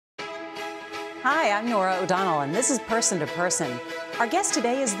Hi, I'm Norah O'Donnell, and this is Person to Person. Our guest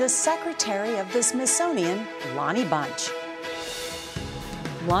today is the Secretary of the Smithsonian, Lonnie Bunch.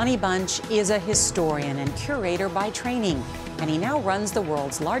 Lonnie Bunch is a historian and curator by training, and he now runs the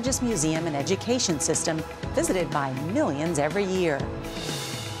world's largest museum and education system, visited by millions every year.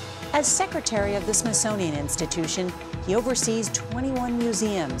 As Secretary of the Smithsonian Institution, he oversees 21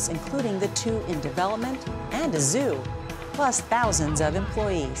 museums, including the 2 in development and a zoo, plus thousands of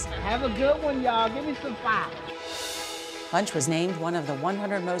employees. Have a good one, y'all. Give me some five. Bunch was named one of the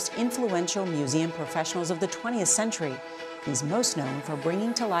 100 most influential museum professionals of the 20th century. He's most known for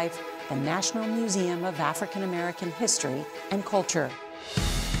bringing to life the National Museum of African American History and Culture.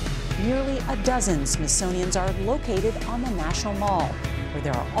 Nearly a dozen Smithsonians are located on the National Mall, where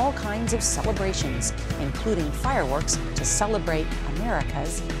there are all kinds of celebrations, including fireworks to celebrate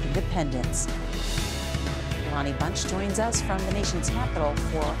America's independence. Lonnie Bunch joins us from the nation's capital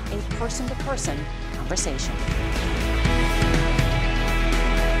for a person-to-person conversation.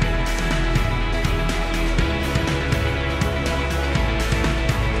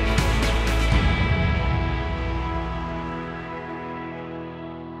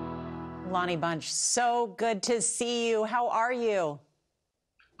 Lonnie Bunch, so good to see you. How are you?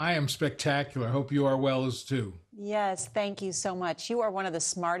 I am spectacular. Hope you are well as too. Yes, thank you so much. You are one of the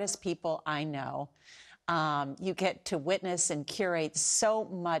smartest people I know. You get to witness and curate so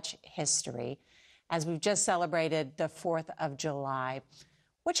much history. As we've just celebrated the 4th of July,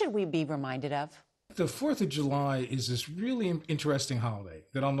 what should we be reminded of? The 4th of July is this really interesting holiday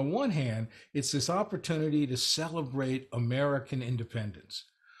that on the one hand, it's this opportunity to celebrate American independence.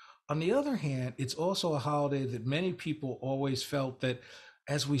 On the other hand, it's also a holiday that many people always felt that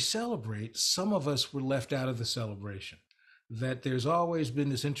as we celebrate, some of us were left out of the celebration, that there's always been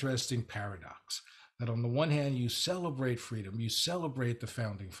this interesting paradox. That on the one hand, you celebrate freedom, you celebrate the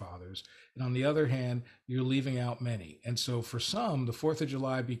founding fathers, and on the other hand, you're leaving out many. And so for some, the 4th of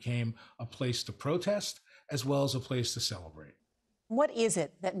July became a place to protest as well as a place to celebrate. What is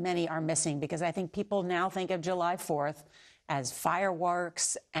it that many are missing? Because I think people now think of July 4th as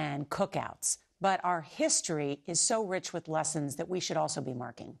fireworks and cookouts, but our history is so rich with lessons that we should also be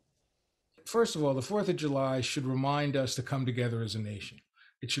marking. First of all, the 4th of July should remind us to come together as a nation.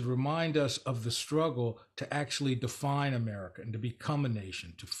 It should remind us of the struggle to actually define America and to become a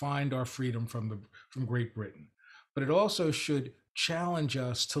nation, to find our freedom from Great Britain. But it also should challenge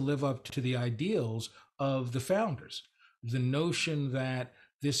us to live up to the ideals of the founders. The notion that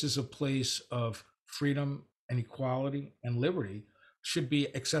this is a place of freedom and equality and liberty should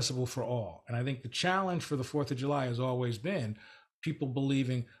be accessible for all. And I think the challenge for the 4th of July has always been people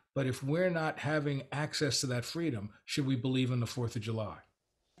believing, but if we're not having access to that freedom, should we believe in the 4th of July?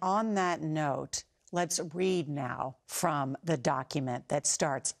 On that note, let's read now from the document that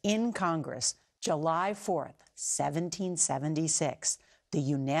starts in Congress, July 4th, 1776, the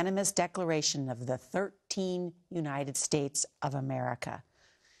unanimous declaration of the 13 United States of America.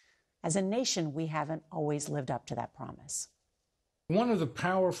 As a nation, we haven't always lived up to that promise. One of the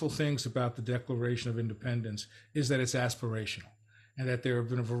powerful things about the Declaration of Independence is that it's aspirational, and that there have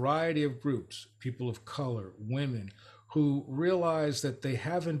been a variety of groups, people of color, women, who realize that they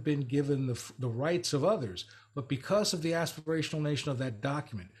haven't been given the rights of others. But because of the aspirational nation of that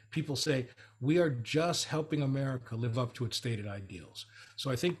document, people say, we are just helping America live up to its stated ideals.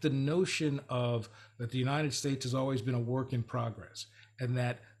 So I think the notion of that the United States has always been a work in progress, and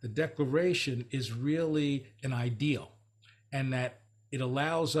that the Declaration is really an ideal, and that it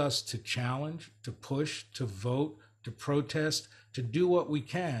allows us to challenge, to push, to vote, to protest, to do what we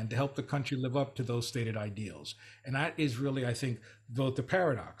can to help the country live up to those stated ideals. And that is really, I think, both the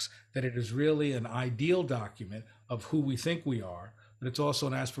paradox, that it is really an ideal document of who we think we are, but it's also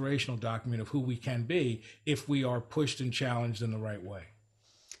an aspirational document of who we can be if we are pushed and challenged in the right way.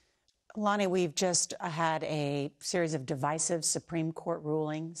 Lonnie, we've just had a series of divisive Supreme Court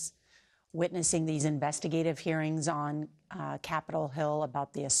rulings, witnessing these investigative hearings on Capitol Hill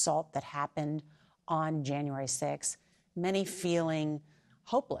about the assault that happened on January 6th. Many feeling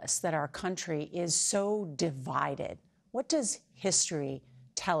hopeless that our country is so divided. What does history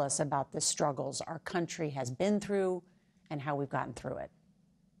tell us about the struggles our country has been through and how we've gotten through it?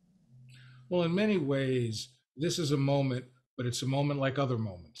 Well, in many ways, this is a moment, but it's a moment like other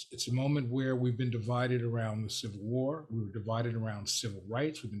moments. It's a moment where we've been divided around the Civil War. We were divided around civil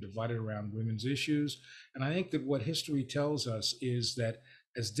rights. We've been divided around women's issues. And I think that what history tells us is that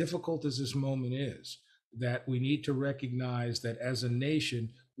as difficult as this moment is, that we need to recognize that as a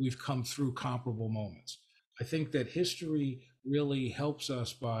nation, we've come through comparable moments. I think that history really helps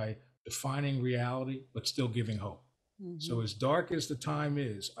us by defining reality, but still giving hope. Mm-hmm. So as dark as the time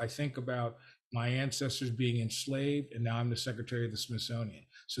is, I think about my ancestors being enslaved, and now I'm the secretary of the Smithsonian.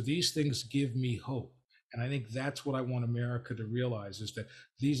 So these things give me hope. And I think that's what I want America to realize, is that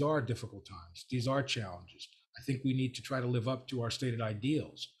these are difficult times. These are challenges. I think we need to try to live up to our stated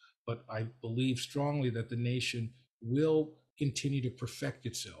ideals, but I believe strongly that the nation will continue to perfect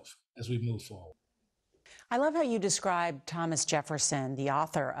itself as we move forward. I love how you describe Thomas Jefferson, the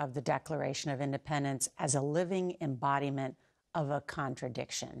author of the Declaration of Independence, as a living embodiment of a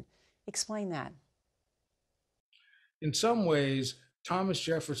contradiction. Explain that. In some ways, Thomas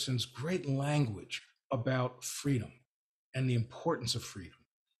Jefferson's great language about freedom and the importance of freedom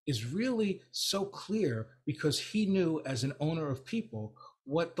is really so clear because he knew, as an owner of people,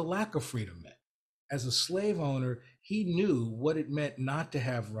 what the lack of freedom meant. As a slave owner, he knew what it meant not to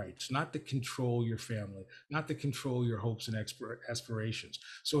have rights, not to control your family, not to control your hopes and aspirations.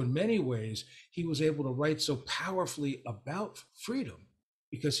 So in many ways, he was able to write so powerfully about freedom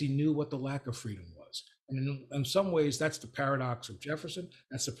because he knew what the lack of freedom was. And in some ways, that's the paradox of Jefferson.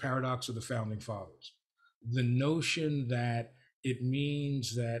 That's the paradox of the founding fathers. The notion that it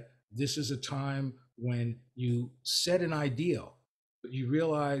means that this is a time when you set an ideal, but you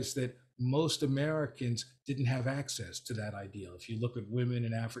realize that most Americans didn't have access to that ideal, if you look at women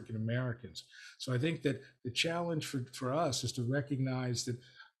and African Americans. So I think that the challenge for us is to recognize that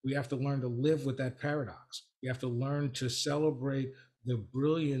we have to learn to live with that paradox. We have to learn to celebrate the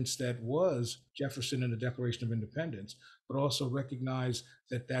brilliance that was Jefferson and the Declaration of Independence, but also recognize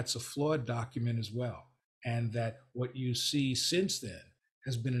that that's a flawed document as well. And that what you see since then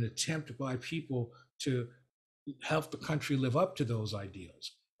has been an attempt by people to help the country live up to those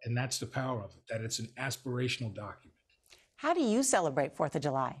ideals. And that's the power of it, that it's an aspirational document. How do you celebrate 4th of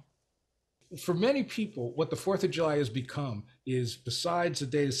July? For many people, what the 4th of July has become is, besides a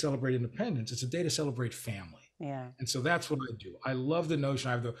day to celebrate independence, it's a day to celebrate family. Yeah. And so that's what I do. I love the notion.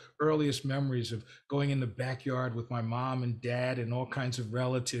 I have the earliest memories of going in the backyard with my mom and dad and all kinds of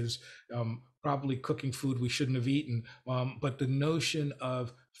relatives, probably cooking food we shouldn't have eaten. But the notion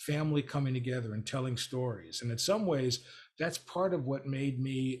of family coming together and telling stories. And in some ways, that's part of what made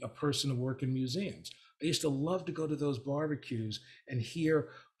me a person who work in museums. I used to love to go to those barbecues and hear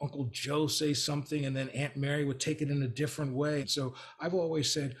Uncle Joe say something, and then Aunt Mary would take it in a different way. So I've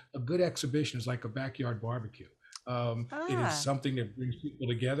always said a good exhibition is like a backyard barbecue. It is something that brings people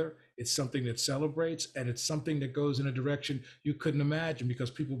together. It's something that celebrates, and it's something that goes in a direction you couldn't imagine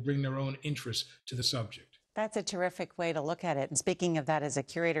because people bring their own interests to the subject. That's a terrific way to look at it. And speaking of that, as a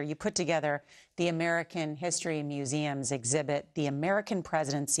curator, you put together the American History Museum's exhibit, The American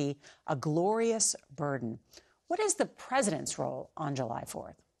Presidency, A Glorious Burden. What is the president's role on July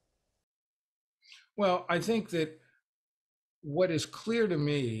 4th? Well, I think that what is clear to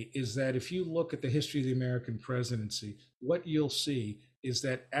me is that if you look at the history of the American presidency, what you'll see is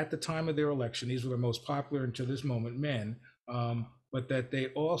that at the time of their election, these were the most popular until this moment men, but that they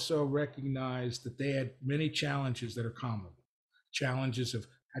also recognized that they had many challenges that are common. Challenges of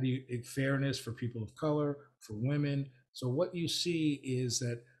how do you fairness for people of color, for women. So what you see is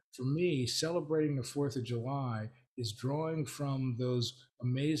that, for me, celebrating the 4th of July is drawing from those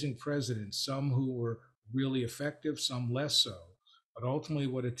amazing presidents, some who were really effective, some less so. But ultimately,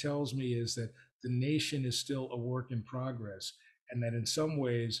 what it tells me is that the nation is still a work in progress, and that in some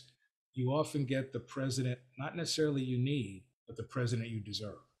ways, you often get the president, not necessarily you need, but the president you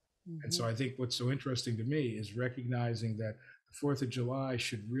deserve. Mm-hmm. And so I think what's so interesting to me is recognizing that the 4th of July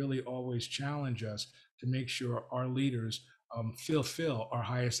should really always challenge us to make sure our leaders fulfill our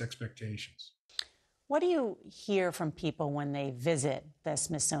highest expectations. What do you hear from people when they visit the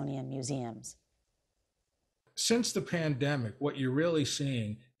Smithsonian museums? Since the pandemic, what you're really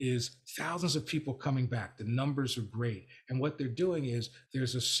seeing is thousands of people coming back. The numbers are great. And what they're doing is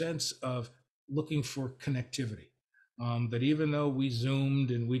there's a sense of looking for connectivity. That even though we Zoomed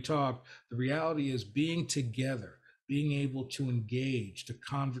and we talked, the reality is being together, being able to engage,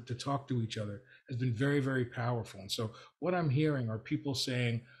 to talk to each other has been very, very powerful. And so what I'm hearing are people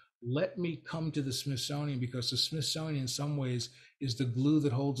saying, let me come to the Smithsonian because the Smithsonian in some ways is the glue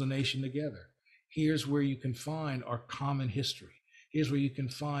that holds a nation together. Here's where you can find our common history. Here's where you can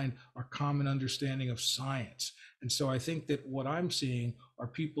find our common understanding of science. And so I think that what I'm seeing are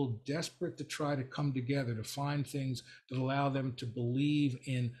people desperate to try to come together to find things that allow them to believe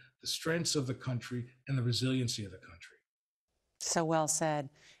in the strengths of the country and the resiliency of the country. So well said.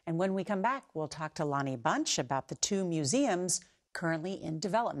 And when we come back, we'll talk to Lonnie Bunch about the 2 museums currently in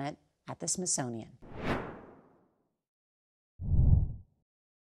development at the Smithsonian.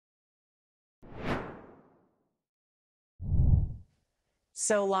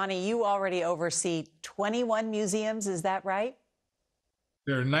 So, Lonnie, you already oversee 21 museums, is that right?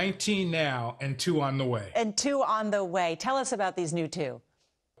 There are 19 now and 2 on the way. And 2 on the way. Tell us about these new 2.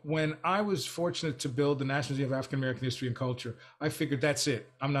 When I was fortunate to build the National Museum of African American History and Culture, I figured that's it.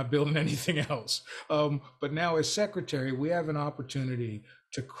 I'm not building anything else. But now as secretary, we have an opportunity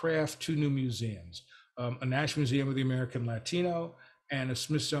to craft 2 new museums, a National Museum of the American Latino and a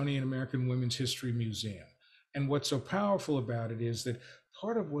Smithsonian American Women's History Museum. And what's so powerful about it is that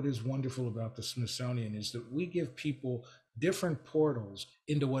part of what is wonderful about the Smithsonian is that we give people different portals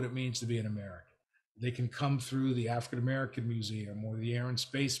into what it means to be an American. They can come through the African American Museum or the Air and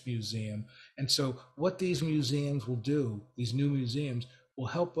Space Museum. And so what these museums will do, these new museums, will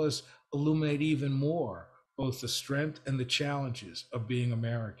help us illuminate even more both the strength and the challenges of being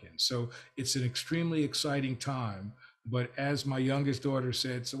American. So it's an extremely exciting time. But as my youngest daughter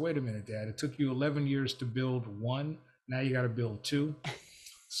said, so wait a minute, Dad, it took you 11 years to build 1. Now you got to build 2.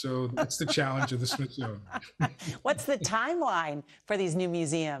 So that's the challenge of the Smithsonian. What's the timeline for these new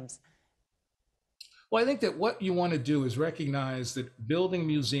museums? Well, I think that what you want to do is recognize that building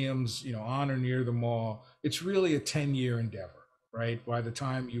museums, on or near the mall, it's really a 10-year endeavor, right? By the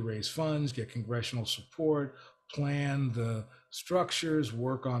time you raise funds, get congressional support, plan the structures,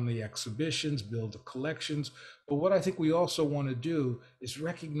 work on the exhibitions, build the collections. But what I think we also want to do is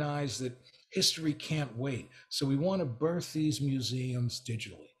recognize that history can't wait. So we want to birth these museums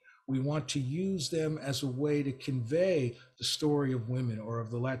digitally. We want to use them as a way to convey the story of women or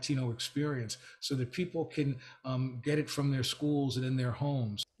of the Latino experience so that people can get it from their schools and in their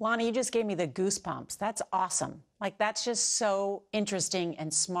homes. Lonnie, you just gave me the goosebumps. That's awesome. That's just so interesting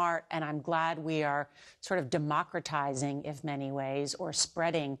and smart. And I'm glad we are sort of democratizing, if many ways, or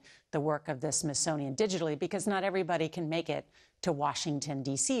spreading the work of the Smithsonian digitally, because not everybody can make it to Washington,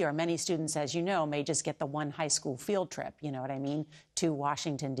 D.C., or many students, as you know, may just get the one high school field trip, you know what I mean, to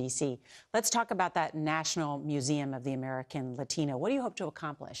Washington, D.C. Let's talk about that National Museum of the American Latino. What do you hope to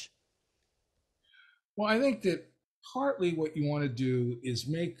accomplish? Well, I think that partly what you want to do is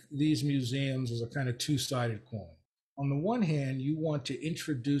make these museums as a kind of two-sided coin. On the one hand, you want to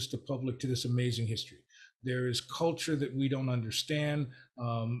introduce the public to this amazing history. There is culture that we don't understand.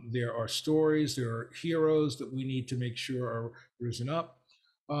 There are stories, there are heroes that we need to make sure are risen up.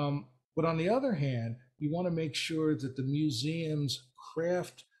 But on the other hand, you want to make sure that the museums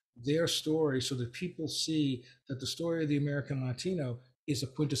craft their story so that people see that the story of the American Latino is a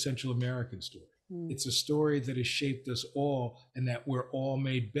quintessential American story. It's a story that has shaped us all and that we're all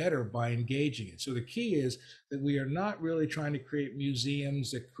made better by engaging it. So the key is that we are not really trying to create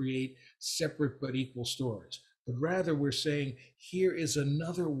museums that create separate but equal stories, but rather we're saying, here is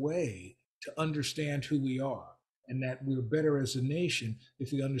another way to understand who we are, and that we're better as a nation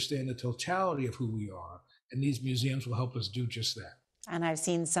if we understand the totality of who we are. And these museums will help us do just that. And I've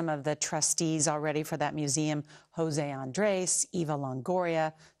seen some of the trustees already for that museum, Jose Andres, Eva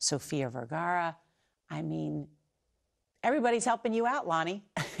Longoria, Sofia Vergara. I mean, everybody's helping you out, Lonnie.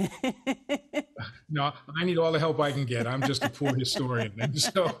 No, I need all the help I can get. I'm just a poor historian. And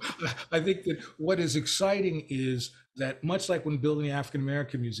so I think that what is exciting is that much like when building the African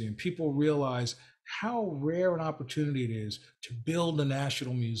American Museum, people realize how rare an opportunity it is to build a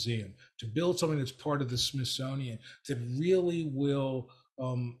national museum, to build something that's part of the Smithsonian that really will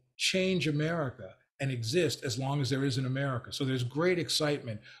change America and exist as long as there is an America. So there's great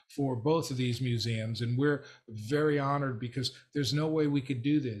excitement for both of these museums, and we're very honored because there's no way we could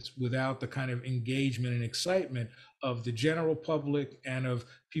do this without the kind of engagement and excitement of the general public and of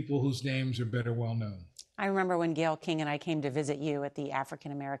people whose names are better well known. I remember when Gayle King and I came to visit you at the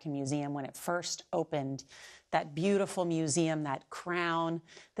African American Museum when it first opened, that beautiful museum, that crown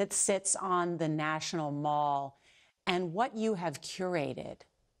that sits on the National Mall, and what you have curated,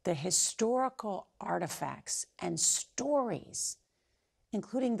 the historical artifacts and stories,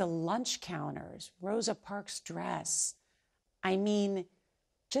 including the lunch counters, Rosa Parks' dress. I mean,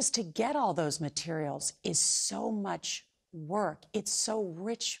 just to get all those materials is so much work. It's so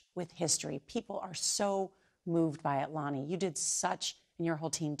rich with history. People are so moved by it, Lonnie. You did such, and your whole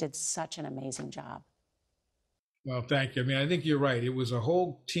team did such an amazing job. Well, thank you. I mean, I think you're right. It was a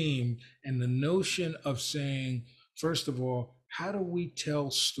whole team, and the notion of saying, first of all, how do we tell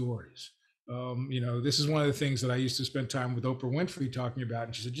stories? This is one of the things that I used to spend time with Oprah Winfrey talking about.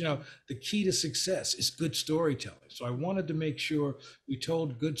 And she said, the key to success is good storytelling. So I wanted to make sure we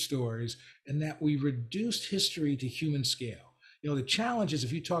told good stories and that we reduced history to human scale. The challenge is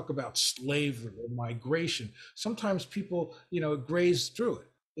if you talk about slavery or migration, sometimes people, graze through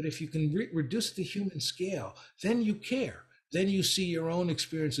it. But if you can reduce the human scale, then you care. Then you see your own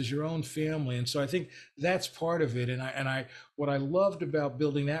experiences, your own family. And so I think that's part of it. And what I loved about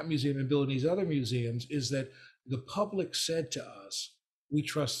building that museum and building these other museums is that the public said to us, we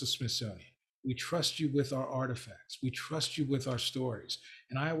trust the Smithsonian. We trust you with our artifacts. We trust you with our stories.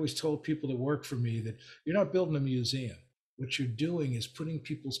 And I always told people that work for me that you're not building a museum. What you're doing is putting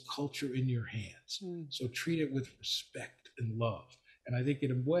people's culture in your hands. So treat it with respect and love. And I think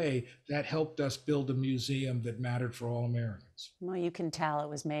in a way that helped us build a museum that mattered for all Americans. Well, you can tell it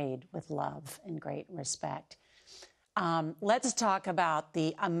was made with love and great respect. Let's talk about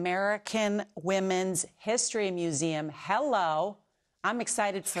the American Women's History Museum. Hello. I'm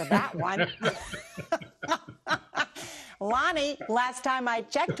excited for that one. Lonnie, last time I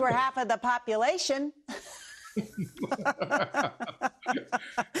checked, we're half of the population.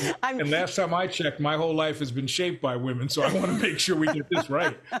 And last time I checked, my whole life has been shaped by women, so I want to make sure we get this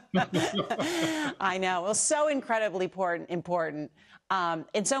right. I know. Well, so incredibly important.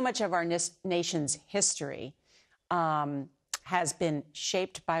 And so much of our nation's history has been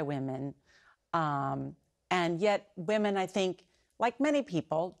shaped by women. And yet women, I think, like many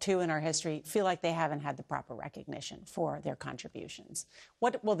people, too, in our history, feel like they haven't had the proper recognition for their contributions.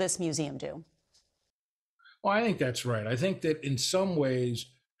 What will this museum do? Well, I think that's right. I think that in some ways,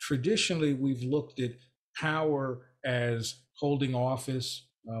 traditionally, we've looked at power as holding office,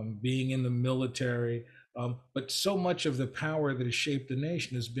 being in the military, but so much of the power that has shaped the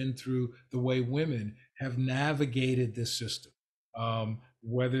nation has been through the way women have navigated this system,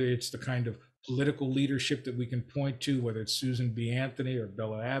 whether it's the kind of political leadership that we can point to, whether it's Susan B. Anthony or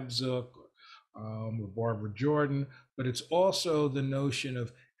Bella Abzug or Barbara Jordan, but it's also the notion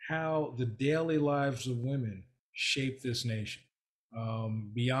of how the daily lives of women shape this nation,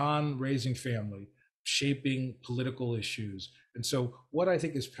 beyond raising family, shaping political issues. And so what I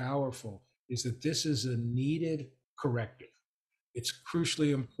think is powerful is that this is a needed corrective. It's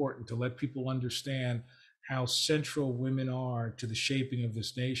crucially important to let people understand how central women are to the shaping of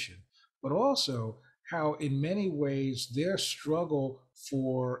this nation, but also how in many ways their struggle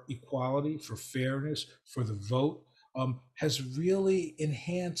for equality, for fairness, for the vote, has really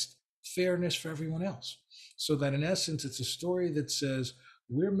enhanced fairness for everyone else. So that in essence, it's a story that says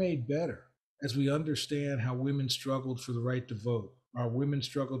we're made better as we understand how women struggled for the right to vote, how women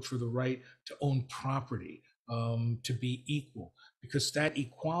struggled for the right to own property, to be equal, because that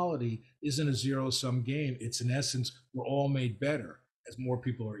equality isn't a zero-sum game. It's in essence, we're all made better as more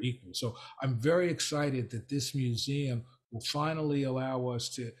people are equal. So I'm very excited that this museum will finally allow us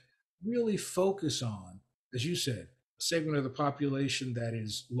to really focus on, as you said, a segment of the population that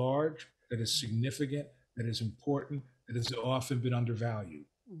is large, that is significant, that is important, that has often been undervalued.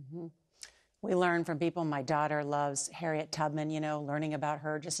 Mm-hmm. We learn from people. My daughter loves Harriet Tubman, learning about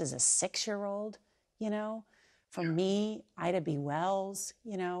her just as a 6-year-old, From me, Ida B. Wells,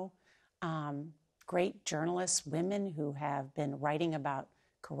 great journalists, women who have been writing about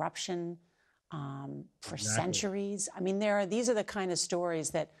corruption for centuries. I mean, these are the kind of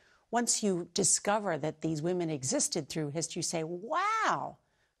stories that once you discover that these women existed through history, you say, wow,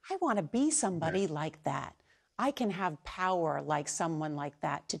 I want to be somebody like that. I can have power like someone like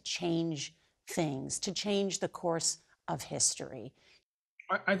that to change things, to change the course of history.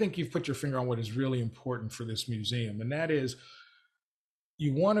 I think you've put your finger on what is really important for this museum, and that is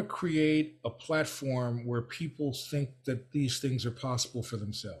you want to create a platform where people think that these things are possible for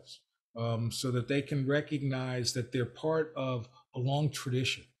themselves, so that they can recognize that they're part of a long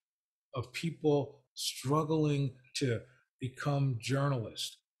tradition of people struggling to become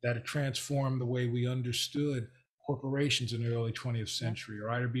journalists that have transformed the way we understood corporations in the early 20th century, or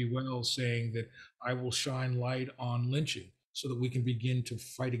Ida B. Wells saying that I will shine light on lynching so that we can begin to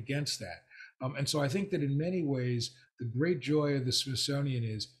fight against that. And so I think that in many ways, the great joy of the Smithsonian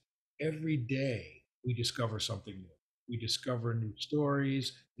is every day we discover something new. We discover new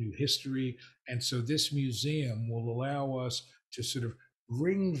stories, new history. And so this museum will allow us to sort of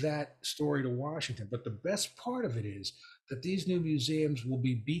bring that story to Washington. But the best part of it is that these new museums will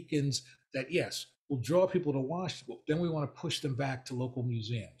be beacons that, yes, will draw people to Washington. Then we want to push them back to local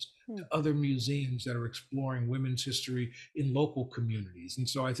museums, to other museums that are exploring women's history in local communities. And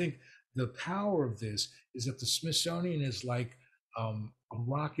so I think the power of this is that the Smithsonian is like a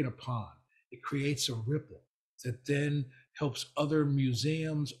rock in a pond. It creates a ripple that then helps other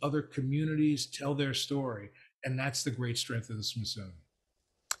museums, other communities tell their story. And that's the great strength of the Smithsonian.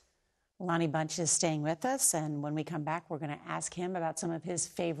 Lonnie Bunch is staying with us, and when we come back, we're going to ask him about some of his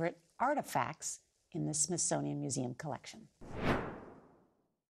favorite artifacts in the Smithsonian Museum collection.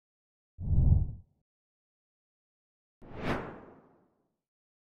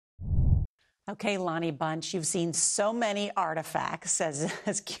 Okay, Lonnie Bunch, you've seen so many artifacts as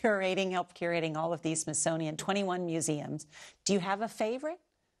help curating all of these Smithsonian 21 museums. Do you have a favorite?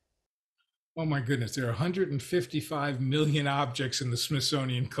 Oh my goodness, there are 155 million objects in the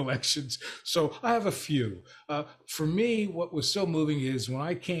Smithsonian collections. So I have a few. For me, what was so moving is when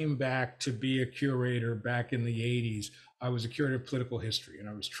I came back to be a curator back in the 80s, I was a curator of political history and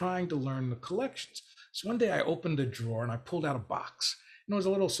I was trying to learn the collections. So one day I opened a drawer and I pulled out a box. And it was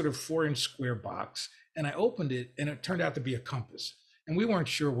a little sort of 4-inch square box. And I opened it and it turned out to be a compass. And we weren't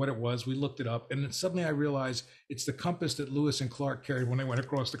sure what it was. We looked it up, and then suddenly I realized it's the compass that Lewis and Clark carried when they went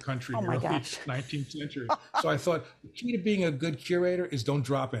across the country in the early 19th century. So I thought the key to being a good curator is don't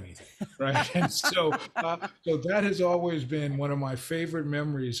drop anything, right? And so that has always been one of my favorite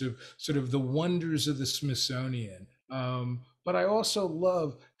memories of sort of the wonders of the Smithsonian. But I also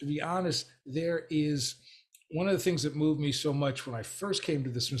love, to be honest, there is one of the things that moved me so much when I first came to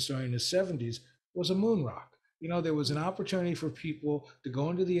the Smithsonian in the 70s was a moon rock. You know, there was an opportunity for people to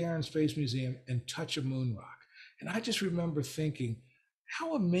go into the Air and Space Museum and touch a moon rock. And I just remember thinking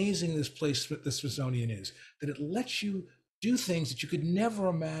how amazing this place, the Smithsonian is, that it lets you do things that you could never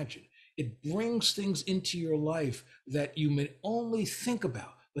imagine. It brings things into your life that you may only think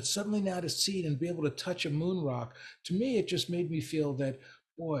about, but suddenly now to see it and be able to touch a moon rock, to me, it just made me feel that,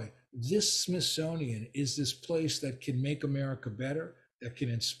 boy, this Smithsonian is this place that can make America better, that can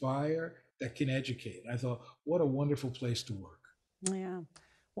inspire, that can educate. And I thought, what a wonderful place to work. Yeah.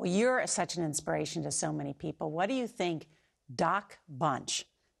 Well, you're such an inspiration to so many people. What do you think Doc Bunch,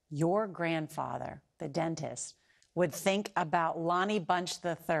 your grandfather, the dentist, would think about Lonnie Bunch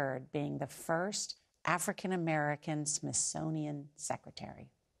III being the first African-American Smithsonian secretary?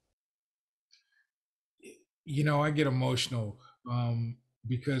 You know, I get emotional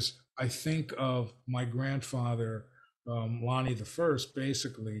because I think of my grandfather, Lonnie I,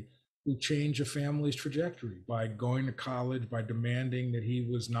 basically, who changed a family's trajectory by going to college, by demanding that he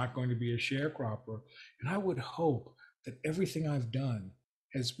was not going to be a sharecropper. And I would hope that everything I've done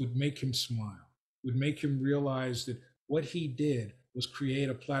would make him smile, would make him realize that what he did was create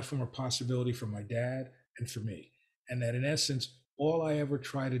a platform of possibility for my dad and for me. And that in essence, all I ever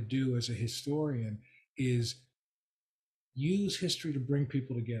try to do as a historian is use history to bring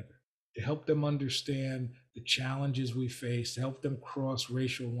people together, to help them understand the challenges we face, to help them cross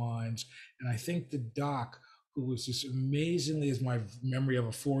racial lines. And I think the doc, who was this amazingly, as my memory of a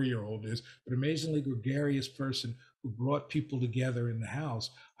 4-year-old is, but amazingly gregarious person who brought people together in the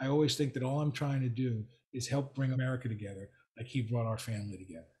house, I always think that all I'm trying to do is help bring America together like he brought our family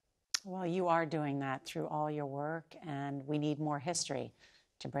together. Well, you are doing that through all your work, and we need more history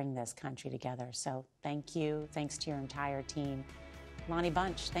to bring this country together. So thank you. Thanks to your entire team. Lonnie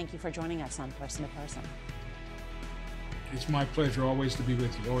Bunch, thank you for joining us on Person to Person. It's my pleasure always to be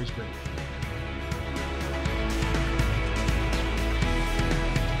with you. Always great.